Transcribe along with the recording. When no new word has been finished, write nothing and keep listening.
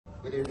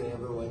Good evening,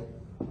 everyone.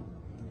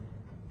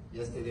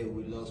 Yesterday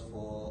we lost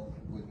 4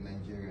 with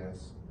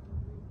Nigerians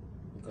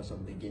because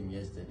of the game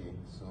yesterday.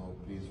 So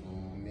please,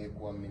 we'll make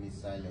 1 minute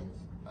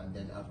silence, and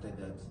then after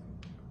that,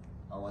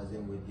 I was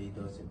in with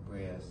leaders in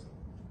prayers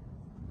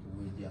to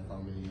wish their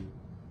family,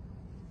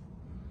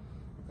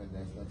 because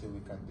there's nothing we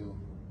can do.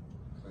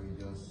 So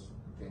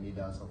they need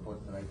our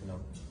support right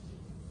now.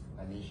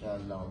 And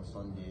inshallah on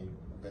Sunday,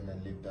 we're gonna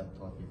lift that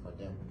trophy for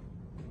them,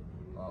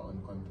 for our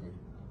own country.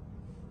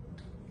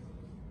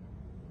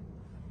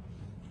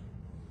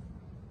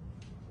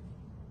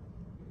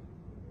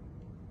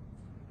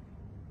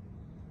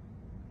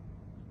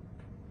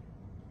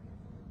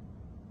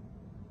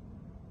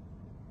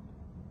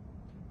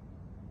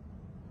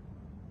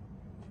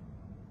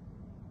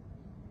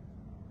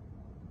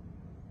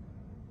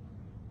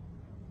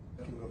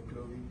 King of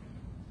glory,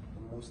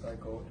 the Most High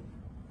God,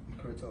 the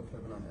creator of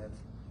heaven and earth.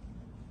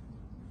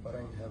 Father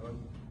in heaven,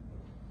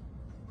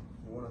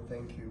 we want to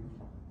thank you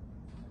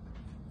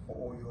for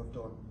all you have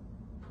done.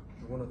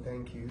 We want to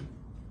thank you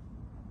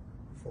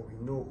for we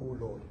know, oh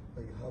Lord,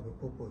 that you have a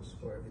purpose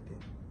for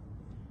everything.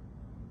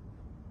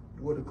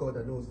 You are the God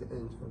that knows the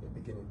end from the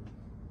beginning.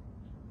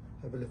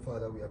 Heavenly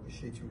Father, we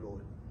appreciate you,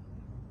 Lord.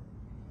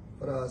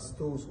 Father, as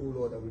those, oh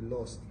Lord, that we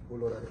lost, oh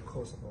Lord, at the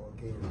cost of our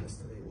game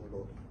yesterday, oh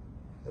Lord.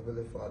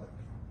 Heavenly Father,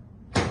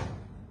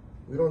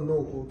 we don't know,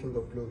 O King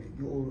of Glory,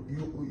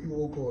 you,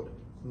 O God,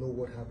 know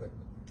what happened.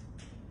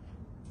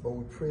 But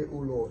we pray, O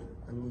Lord,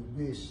 and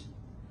we wish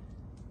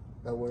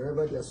that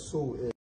wherever their soul is,